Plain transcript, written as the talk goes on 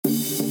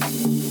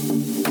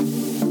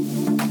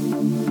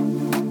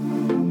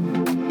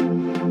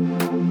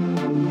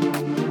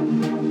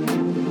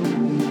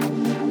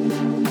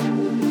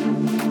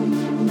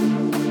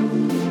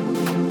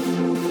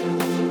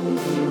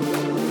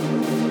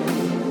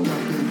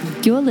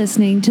You're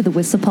listening to the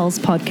Whistler Pulse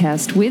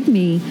podcast with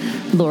me,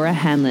 Laura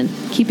Hanlon,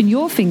 keeping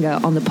your finger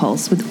on the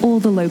pulse with all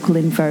the local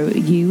info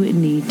you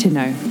need to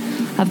know.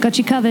 I've got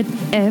you covered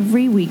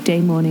every weekday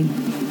morning.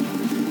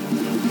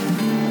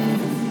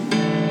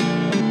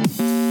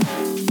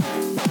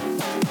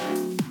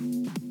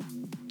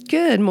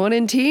 Good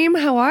morning, team.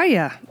 How are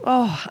you?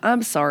 Oh,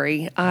 I'm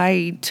sorry.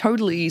 I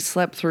totally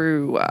slept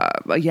through,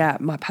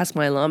 past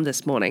my alarm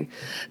this morning.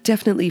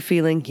 Definitely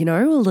feeling,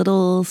 a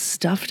little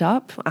stuffed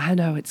up. I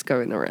know it's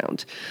going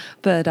around,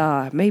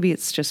 but maybe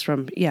it's just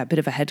from, a bit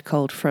of a head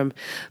cold from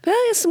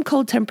some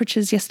cold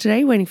temperatures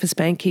yesterday, waiting for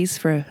Spankies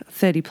for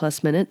 30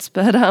 plus minutes.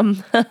 But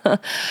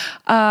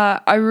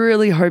I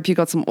really hope you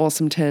got some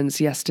awesome turns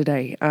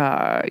yesterday.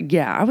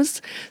 After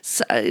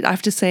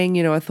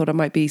saying, I thought I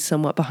might be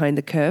somewhat behind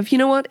the curve. You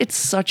know what? It's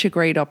such a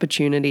great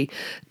opportunity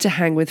to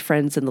hang with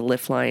friends in the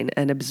lift line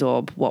and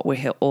absorb what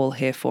we're all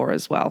here for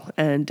as well.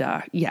 And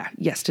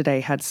yesterday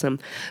had some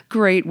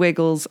great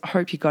wiggles.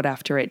 Hope you got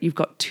after it. You've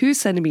got 2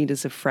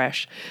 centimeters of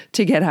fresh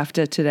to get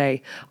after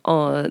today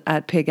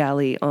at Pig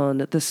Alley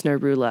on the snow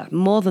ruler.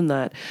 More than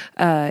that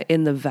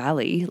in the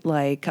valley,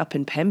 like up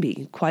in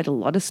Pemby, quite a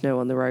lot of snow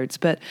on the roads.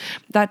 But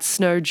that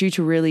snow due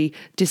to really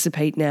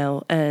dissipate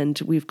now, and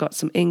we've got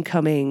some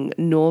incoming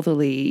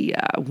northerly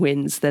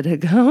winds that are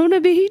going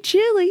to be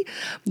chilly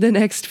the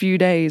next few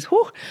days.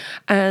 Whew.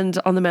 And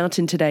on the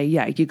mountain today,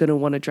 you're going to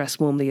want to dress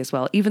warmly as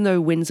well. Even though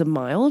winds are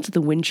mild,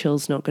 the wind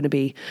chill's not going to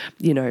be,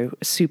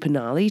 super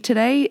gnarly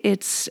today.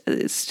 It's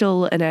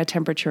still an air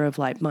temperature of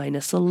like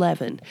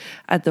 -11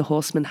 at the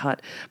Horseman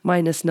Hut,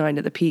 -9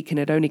 at the peak, and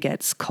it only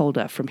gets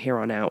colder from here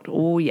on out.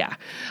 Oh, yeah.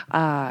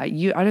 I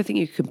don't think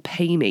you can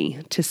pay me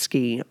to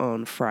ski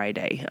on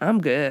Friday. I'm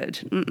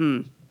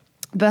good.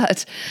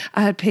 But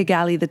at Pig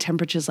Alley, the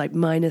temperature's like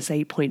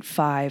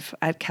 -8.5.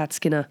 At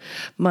Catskinner,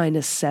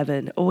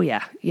 -7. Oh,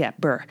 yeah,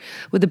 brr.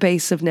 With a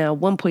base of now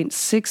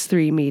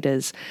 1.63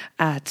 meters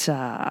at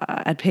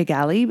Pig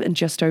Alley and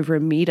just over a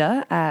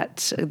meter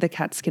at the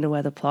Catskinner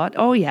weather plot.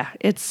 Oh, yeah,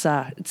 it's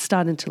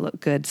starting to look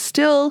good.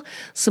 Still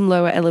some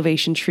lower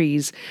elevation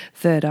trees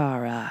that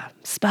are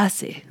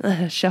spicy,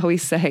 shall we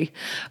say.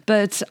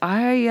 But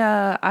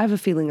I have a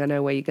feeling I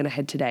know where you're going to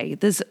head today.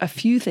 There's a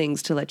few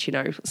things to let you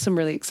know. Some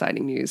really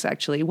exciting news,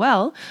 actually.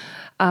 Well,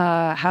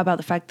 how about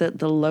the fact that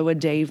the Lower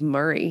Dave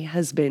Murray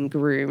has been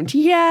groomed?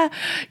 Yeah,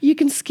 you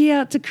can ski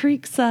out to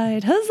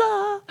Creekside.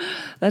 Huzzah!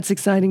 That's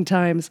exciting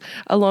times.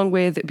 Along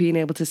with being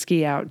able to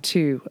ski out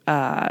to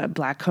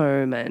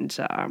Blackcomb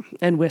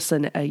and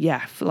Whistler,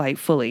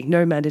 fully.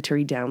 No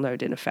mandatory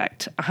download in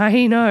effect.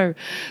 I know.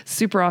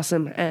 Super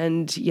awesome.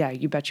 And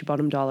you bet your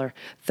bottom dollar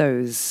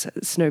those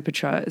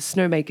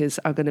snowmakers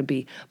are going to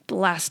be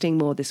blasting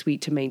more this week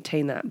to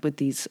maintain that with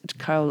these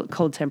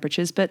cold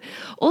temperatures. But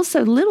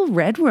also Little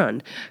Red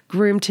Run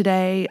groomed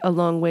today,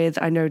 along with,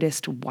 I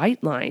noticed,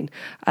 White Line.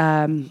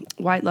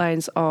 White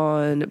Line's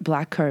on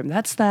Blackcomb.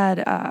 That's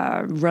that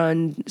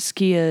run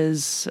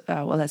skiers,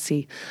 let's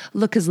see,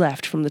 lookers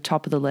left from the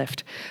top of the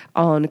lift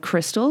on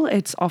Crystal.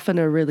 It's often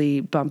a really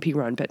bumpy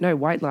run, but no,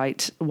 White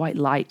Light,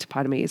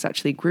 is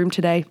actually groomed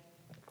today.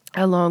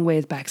 Along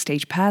with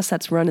Backstage Pass,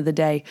 that's run of the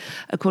day.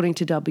 According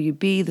to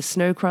WB, the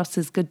Snowcross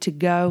is good to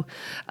go,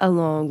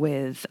 along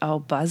with,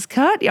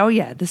 Buzzcut. Oh,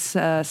 yeah, this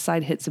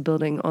side hits a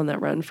building on that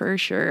run for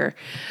sure.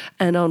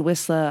 And on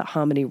Whistler,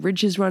 Harmony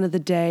Ridge's run of the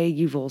day.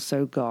 You've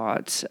also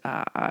got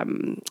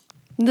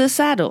The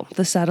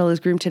Saddle is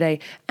groomed today,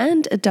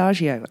 and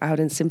Adagio out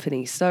in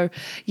Symphony. So,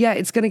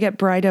 it's going to get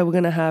brighter. We're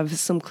going to have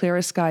some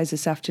clearer skies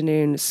this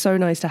afternoon. So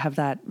nice to have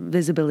that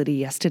visibility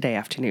yesterday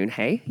afternoon,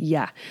 hey?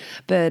 Yeah.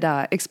 But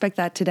expect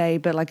that today.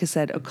 But like I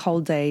said, a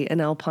cold day,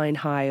 an alpine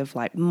high of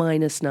like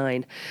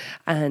 -9,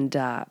 and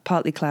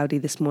partly cloudy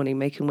this morning,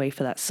 making way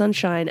for that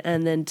sunshine.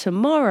 And then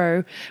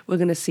tomorrow, we're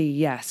going to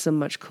see, some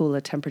much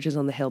cooler temperatures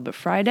on the hill. But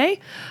Friday,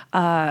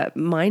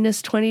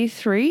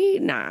 -23?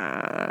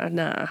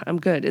 Nah, I'm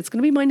good. It's going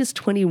to be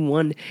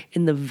 -21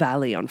 in the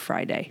valley on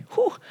Friday.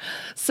 Whew.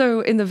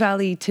 So in the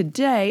valley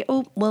today,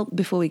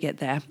 before we get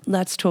there,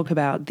 let's talk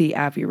about the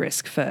Avi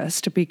risk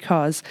first,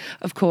 because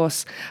of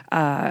course,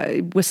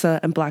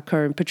 Whistler and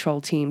Blackcomb patrol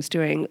teams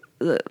doing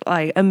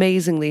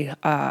amazingly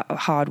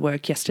hard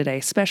work yesterday,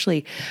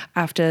 especially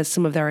after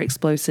some of their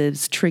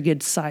explosives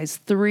triggered size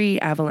 3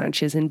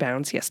 avalanches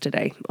inbounds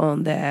yesterday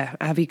on their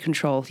Avi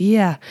control.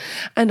 Yeah.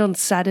 And on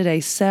Saturday,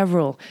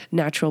 several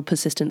natural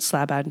persistent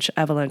slab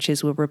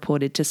avalanches were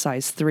reported to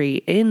size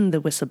 3 in the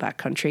Whistler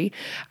backcountry.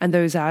 And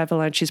those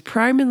avalanches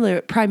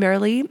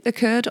primarily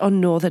occurred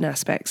on northern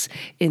aspects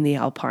in the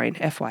Alpine,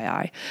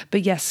 FYI.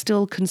 But yes,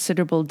 still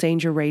considerable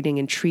danger rating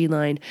in tree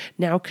line,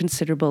 now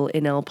considerable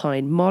in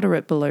Alpine,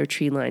 moderate below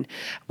tree line,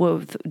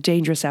 with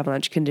dangerous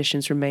avalanche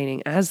conditions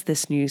remaining as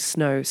this new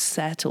snow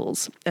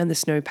settles and the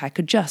snowpack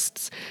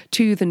adjusts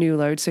to the new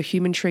load. So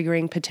human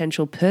triggering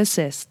potential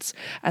persists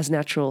as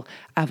natural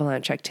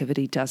avalanche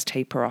activity does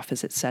taper off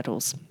as it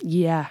settles.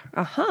 Yeah.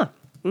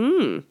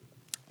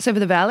 So for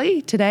the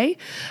valley today,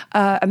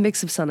 a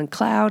mix of sun and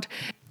cloud.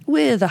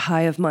 with a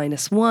high of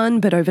 -1,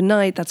 but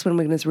overnight, that's when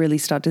we're going to really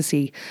start to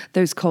see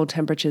those cold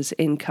temperatures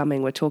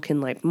incoming. We're talking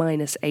like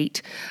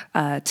 -8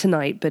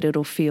 tonight, but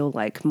it'll feel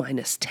like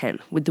 -10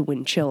 with the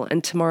wind chill.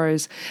 And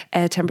tomorrow's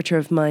air temperature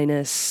of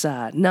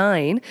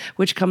 -9,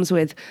 which comes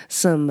with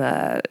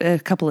a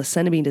couple of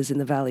centimeters in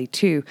the valley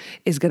too,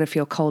 is going to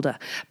feel colder.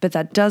 But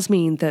that does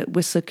mean that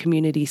Whistler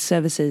Community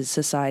Services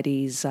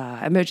Society's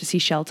emergency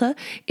shelter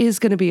is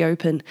going to be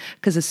open,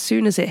 because as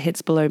soon as it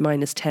hits below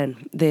 -10,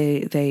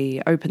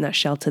 they open that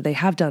shelter. They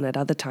have done at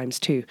other times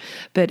too,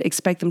 but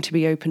expect them to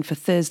be open for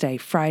Thursday,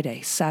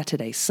 Friday,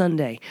 Saturday,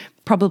 Sunday,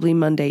 probably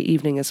Monday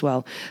evening as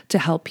well, to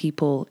help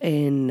people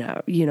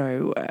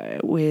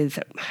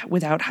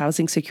without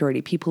housing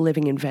security, people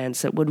living in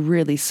vans that would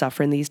really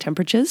suffer in these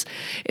temperatures.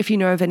 If you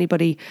know of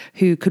anybody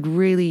who could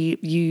really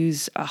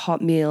use a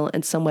hot meal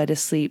and somewhere to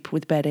sleep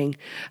with bedding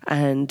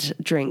and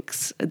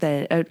drinks,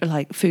 then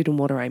like food and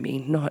water, I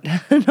mean,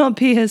 not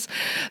beers,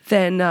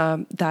 then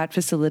that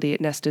facility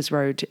at Nestor's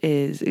Road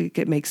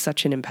it makes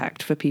such an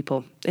impact for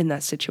people in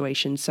that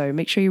situation. So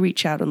make sure you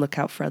reach out and look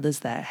out for others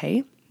there,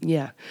 hey?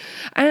 Yeah.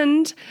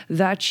 And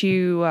that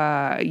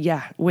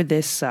with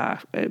this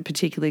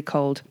particularly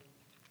cold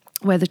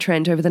weather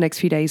trend over the next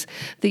few days,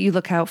 that you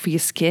look out for your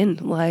skin,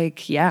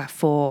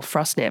 for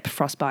frostnip,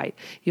 frostbite,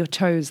 your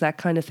toes, that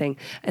kind of thing,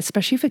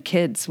 especially for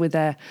kids with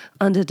their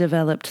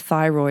underdeveloped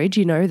thyroid.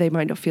 They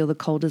might not feel the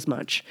cold as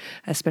much,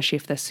 especially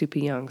if they're super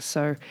young.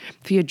 So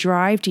for your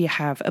drive, do you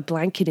have a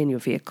blanket in your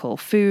vehicle,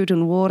 food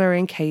and water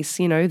in case,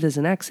 there's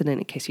an accident,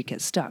 in case you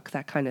get stuck,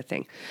 that kind of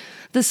thing.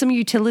 There's some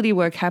utility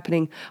work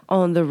happening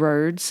on the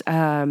roads,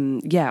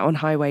 on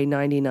Highway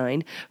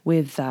 99,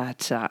 with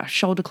that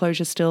shoulder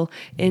closure still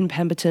in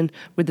Pemberton,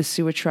 with the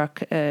sewer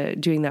truck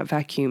doing that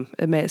vacuum.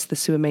 It's the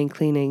sewer main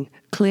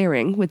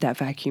clearing with that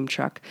vacuum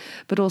truck,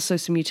 but also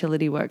some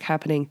utility work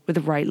happening with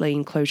the right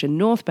lane closure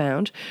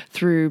northbound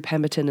through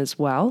Pemberton as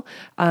well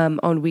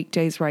on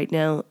weekdays right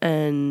now.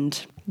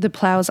 And the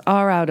plows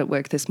are out at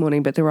work this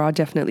morning, but there are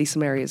definitely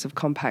some areas of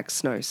compact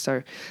snow.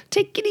 So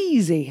take it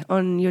easy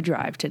on your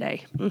drive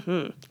today.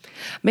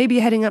 Maybe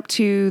you're heading up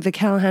to the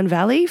Callahan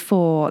Valley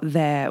for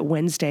their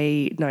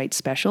Wednesday night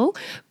special.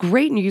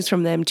 Great news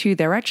from them too.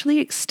 They're actually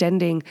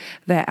extending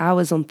their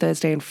hours on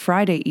Thursday and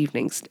Friday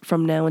evenings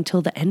from now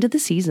until the end of the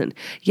season.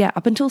 Yeah,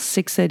 up until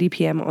 6:30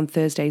 p.m. on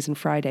Thursdays and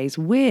Fridays,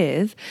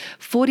 with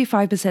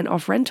 45%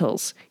 off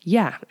rentals.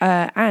 Yeah,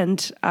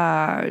 and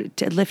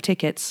lift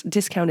tickets,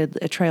 discounted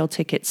trail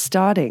tickets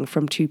starting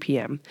from 2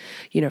 p.m.,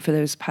 for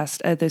those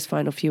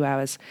final few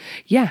hours.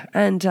 Yeah,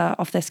 and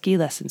off their ski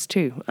lessons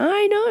too.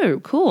 I know,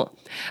 cool.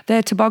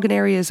 Their toboggan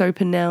area is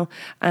open now,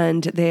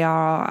 and they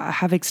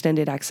have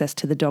extended access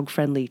to the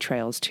dog-friendly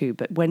trails too.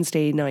 But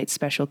Wednesday night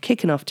special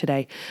kicking off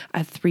today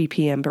at 3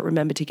 p.m. But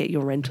remember to get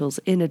your rentals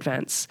in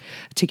advance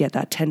to get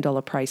that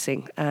 $10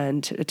 pricing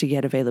and to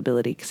get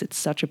availability, because it's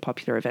such a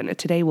popular event. And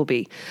today will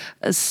be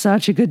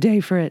such a good day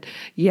for it.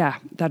 Yeah,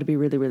 that'd be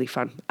really, really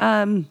fun.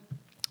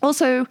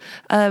 Also,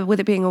 with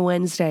it being a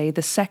Wednesday,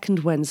 the second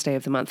Wednesday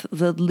of the month,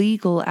 the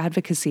legal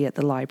advocacy at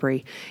the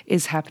library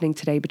is happening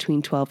today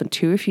between 12 and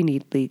 2 if you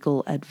need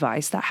legal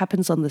advice. That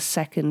happens on the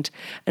second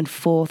and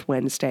fourth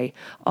Wednesday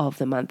of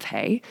the month,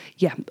 hey?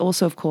 Yeah,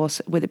 also, of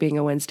course, with it being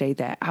a Wednesday,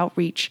 their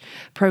outreach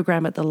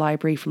program at the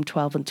library from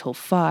 12 until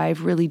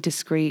 5, really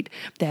discreet.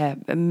 Their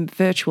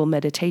virtual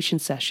meditation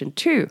session,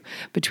 too,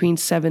 between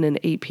 7 and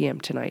 8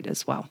 p.m. tonight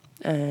as well.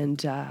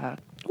 And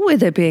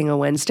with it being a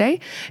Wednesday,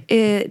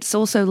 it's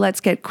also Let's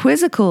Get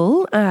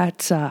Quizzical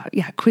at,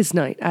 quiz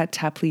night at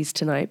Tapley's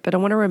tonight. But I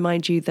want to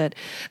remind you that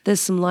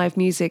there's some live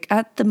music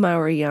at the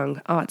Maury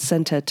Young Arts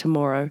Centre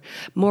tomorrow.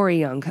 Maury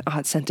Young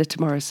Arts Centre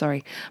tomorrow,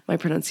 sorry, my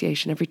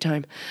pronunciation every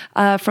time.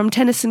 From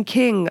Tennyson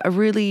King, a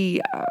really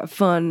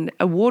fun,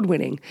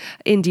 award-winning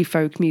indie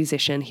folk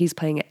musician. He's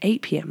playing at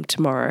 8 p.m.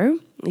 tomorrow.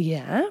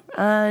 Yeah,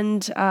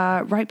 and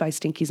right by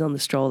Stinky's on the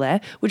Stroll there,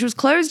 which was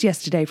closed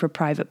yesterday for a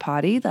private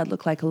party. That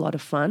looked like a lot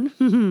of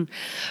fun.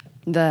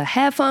 The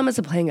Hair Farmers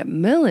are playing at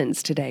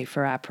Merlin's today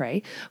for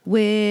après,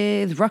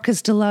 with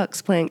Ruckus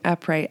Deluxe playing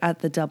après at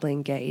the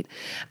Dublin Gate.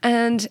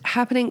 And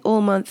happening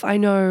all month, I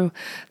know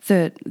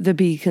that the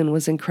Beacon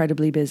was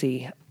incredibly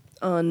busy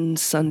on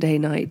Sunday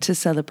night to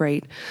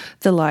celebrate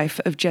the life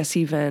of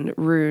Jesse Van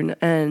Roon.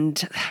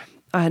 And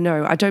I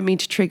know, I don't mean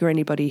to trigger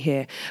anybody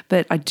here,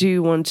 but I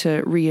do want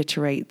to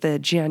reiterate the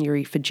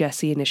January for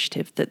Jesse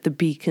initiative that the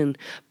Beacon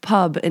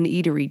Pub and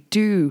Eatery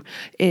do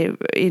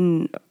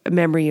in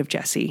memory of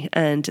Jesse,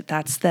 and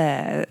that's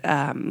their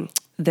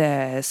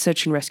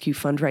search and rescue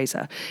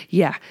fundraiser.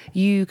 Yeah,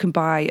 you can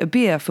buy a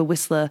beer for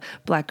Whistler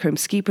Blackcomb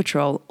Ski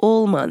Patrol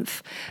all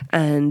month,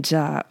 and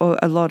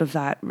a lot of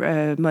that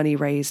money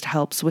raised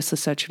helps Whistler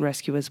Search and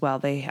Rescue as well.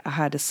 They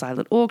had a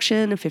silent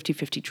auction, a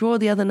 50-50 draw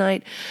the other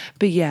night,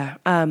 but yeah,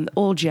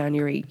 all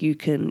January you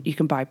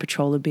can buy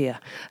Patrol a beer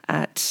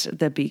at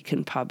the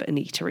Beacon Pub and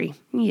Eatery.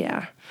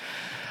 Yeah.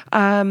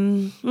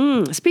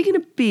 Speaking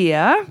of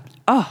beer,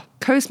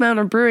 Coast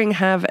Mountain Brewing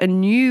have a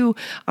new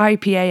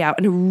IPA out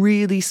in a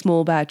really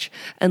small batch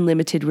and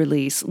limited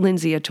release.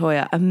 Lindsay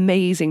Atoya,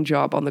 amazing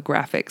job on the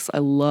graphics. I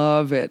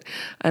love it.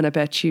 And I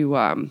bet you,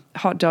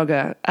 hot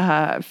dogger,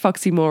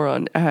 Foxy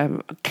Moron,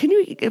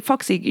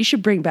 Foxy, you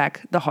should bring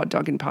back the hot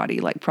dogging party,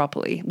 like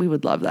properly. We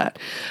would love that.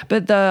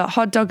 But the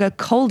hot dogger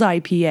cold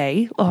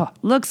IPA,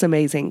 looks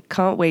amazing.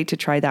 Can't wait to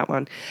try that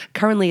one.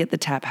 Currently at the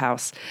Tap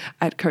House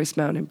at Coast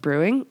Mountain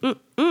Brewing.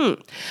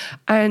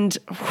 And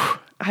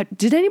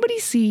did anybody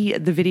see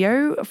the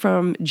video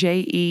from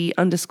JE_PAQ,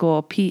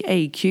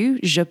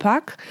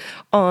 Jepak,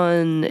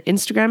 on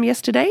Instagram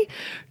yesterday?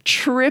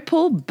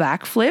 Triple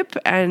backflip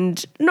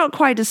and not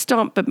quite a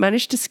stomp, but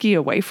managed to ski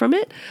away from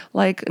it,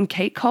 like in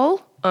cake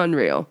hole.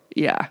 Unreal.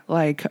 Yeah,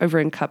 like over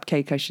in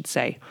Cupcake, I should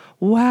say.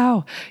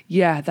 Wow.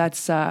 Yeah,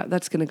 that's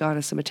going to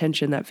garner some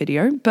attention, that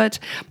video. But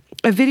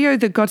a video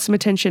that got some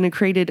attention and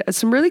created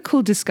some really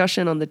cool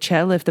discussion on the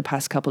chairlift the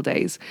past couple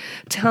days.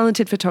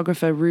 Talented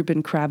photographer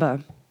Ruben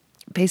Krabber,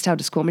 based out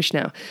of Squamish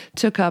now,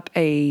 took up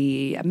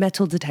a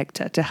metal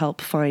detector to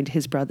help find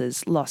his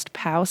brother's lost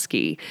power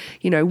ski.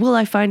 Will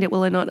I find it?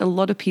 Will I not? And a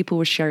lot of people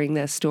were sharing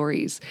their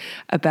stories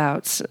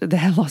about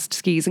their lost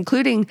skis,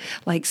 including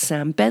like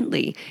Sam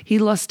Bentley. He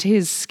lost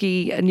his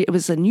ski, and it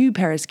was a new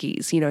pair of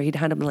skis. He'd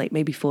had them like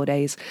maybe 4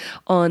 days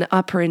on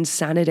Upper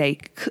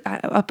Insanity,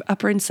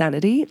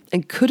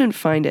 and couldn't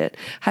find it.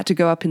 Had to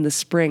go up in the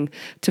spring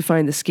to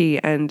find the ski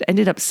and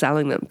ended up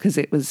selling them because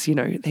it was,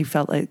 they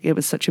felt like it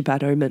was such a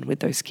bad omen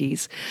with those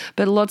skis.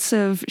 But lots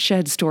of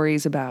shared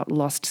stories about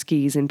lost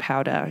skis in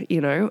Powder,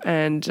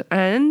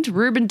 and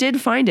Ruben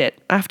did find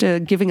it after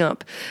giving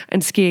up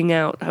and skiing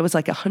out. I was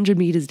like 100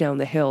 meters down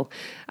the hill.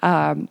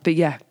 But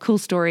yeah, cool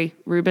story,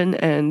 Ruben,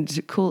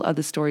 and cool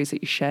other stories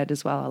that you shared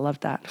as well. I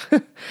love that.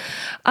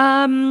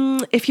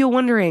 If you're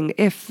wondering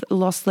if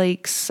Lost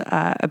Lakes,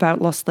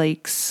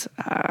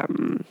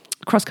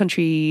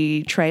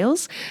 cross-country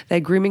trails, their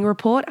grooming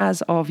report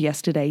as of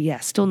yesterday,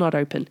 still not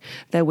open.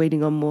 They're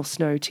waiting on more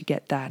snow to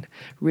get that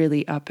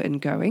really up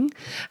and going.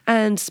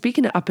 And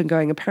speaking of up and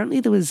going, apparently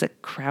there was a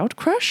crowd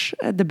crush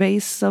at the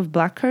base of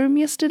Blackcomb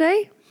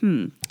yesterday.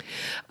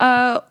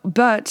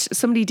 But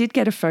somebody did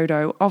get a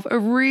photo of a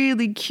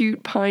really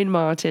cute pine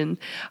marten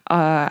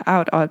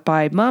out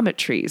by marmot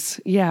trees.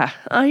 Yeah,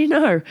 I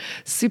know.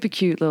 Super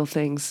cute little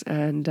things.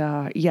 And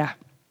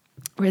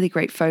really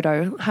great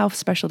photo. How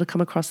special to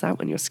come across that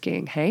when you're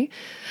skiing, hey?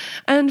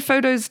 And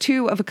photos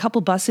too of a couple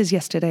buses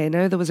yesterday. I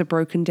know there was a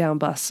broken down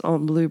bus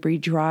on Blueberry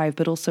Drive,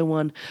 but also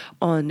one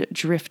on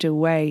Drifter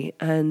Way.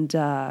 And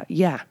I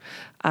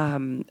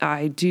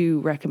do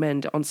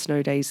recommend on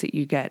snow days that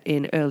you get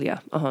in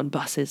earlier on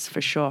buses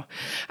for sure.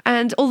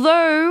 And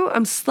although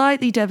I'm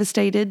slightly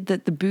devastated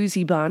that the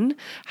Boozy Bun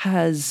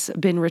has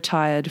been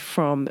retired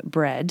from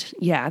bread,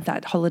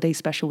 that holiday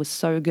special was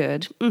so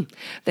good.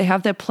 They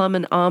have their plum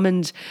and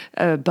almond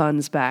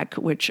buns back,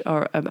 which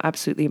are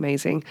absolutely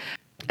amazing.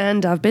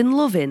 And I've been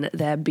loving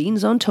their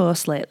beans on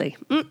toast lately.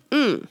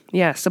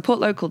 Yeah, support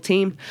local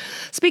team.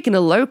 Speaking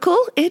of local,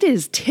 it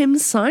is Tim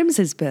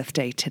Symes'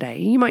 birthday today.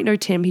 You might know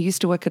Tim. He used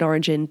to work at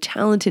Origin,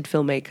 talented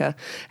filmmaker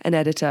and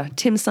editor.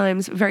 Tim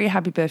Symes, very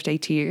happy birthday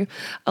to you.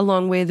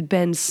 Along with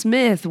Ben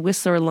Smith,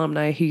 Whistler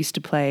alumni who used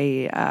to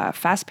play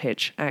Fast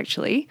Pitch,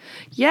 actually.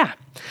 Yeah.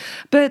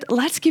 But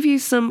let's give you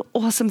some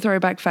awesome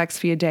throwback facts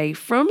for your day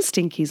from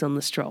Stinkies on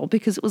the Stroll,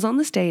 because it was on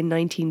this day in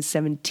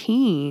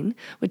 1917.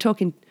 We're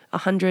talking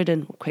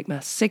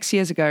 6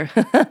 years ago,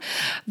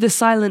 the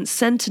Silent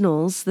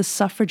Sentinels, the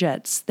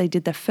suffragettes, they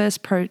did their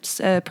first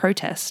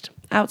protest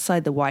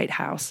outside the White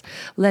House,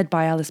 led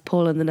by Alice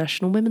Paul and the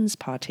National Women's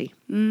Party.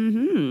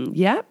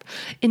 Yep.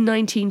 In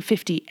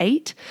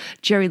 1958,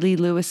 Jerry Lee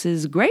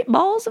Lewis's Great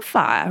Balls of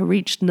Fire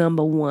reached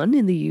 #1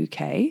 in the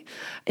UK.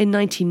 In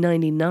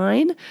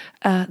 1999,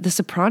 The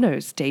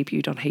Sopranos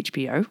debuted on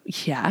HBO.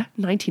 Yeah,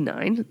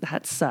 99.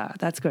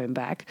 That's going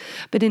back.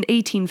 But in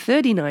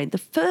 1839, the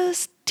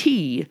first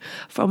tea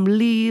from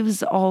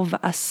leaves of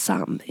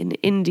Assam in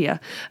India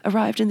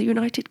arrived in the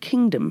United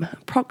Kingdom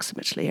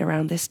approximately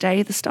around this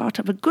day, the start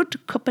of a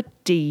good cup of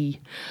tea.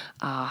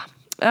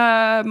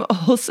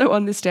 Also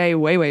on this day,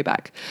 way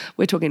back,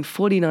 we're talking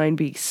 49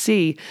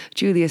 BC,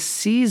 Julius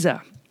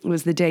Caesar. It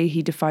was the day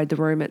he defied the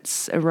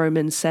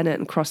Roman Senate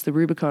and crossed the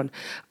Rubicon,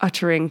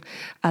 uttering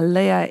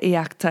 "Alea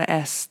iacta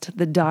est,"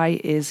 the die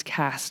is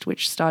cast,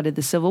 which started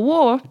the Civil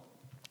War.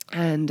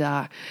 And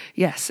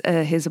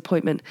his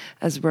appointment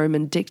as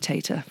Roman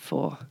dictator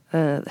for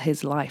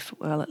his life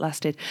while it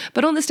lasted.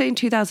 But on this day in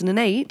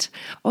 2008,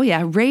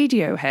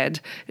 Radiohead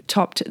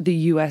topped the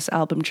US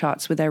album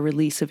charts with their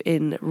release of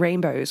In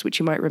Rainbows, which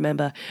you might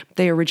remember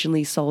they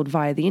originally sold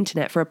via the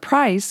internet for a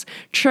price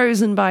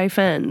chosen by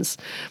fans.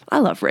 I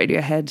love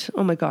Radiohead.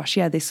 Oh my gosh,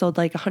 yeah, they sold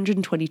like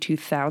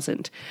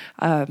 122,000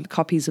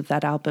 copies of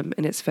that album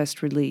in its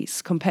first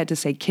release, compared to,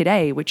 say, Kid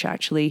A, which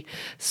actually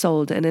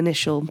sold an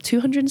initial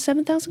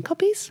 207,000 1,000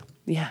 copies.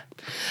 Yeah.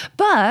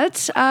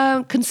 But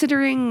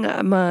considering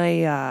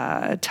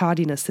my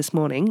tardiness this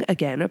morning,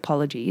 again,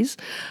 apologies.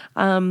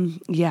 I'm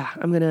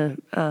going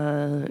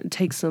to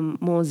take some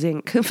more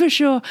zinc for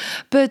sure.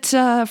 But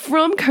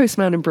from Coast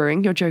Mountain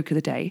Brewing, your joke of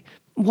the day,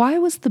 why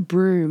was the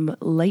broom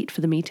late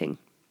for the meeting?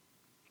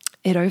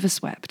 It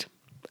overswept.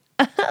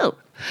 Oh,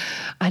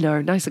 I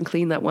know, nice and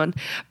clean that one.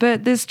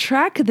 But this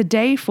track of the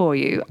day for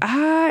you,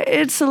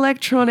 it's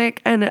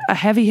electronic and a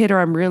heavy hitter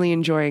I'm really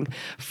enjoying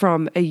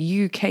from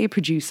a UK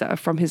producer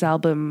from his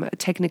album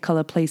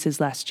Technicolor Places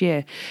last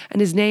year.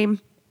 And his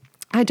name,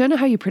 I don't know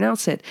how you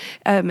pronounce it.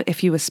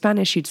 If you were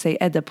Spanish, you'd say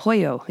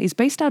Edapollo. He's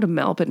based out of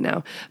Melbourne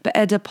now. But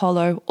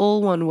Edapollo,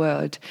 all one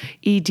word,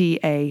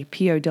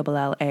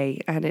 Edapollla.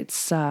 And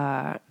it's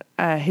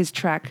his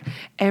track,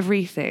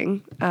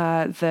 Everything,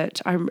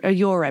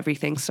 Your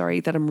Everything,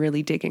 that I'm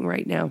really digging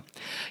right now.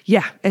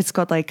 Yeah, it's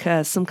got like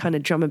some kind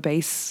of drum and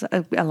bass,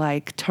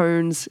 like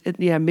tones,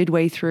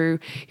 midway through.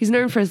 He's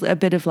known for a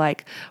bit of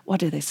like, what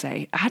do they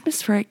say?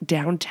 Atmospheric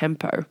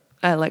down-tempo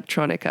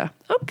electronica.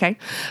 Okay.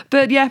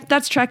 But yeah,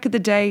 that's track of the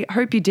day.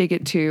 Hope you dig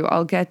it too.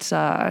 I'll get,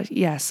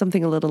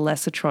 something a little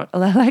less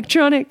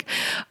electronic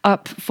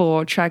up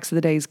for tracks of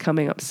the days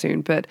coming up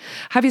soon. But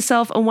have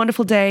yourself a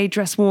wonderful day.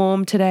 Dress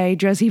warm today.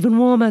 Dress even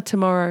warmer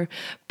tomorrow.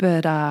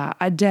 But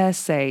I dare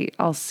say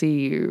I'll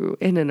see you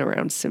in and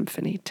around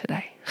Symphony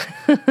today.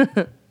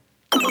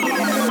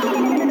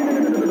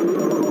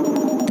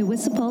 The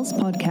Whistle Pulse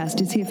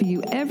podcast is here for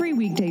you every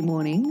weekday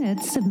morning at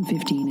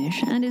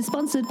 7:15ish and is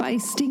sponsored by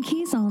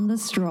Stinkies on the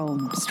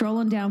Stroll. Stroll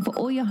on down for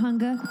all your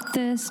hunger,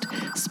 thirst,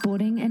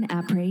 sporting and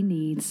après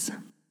needs.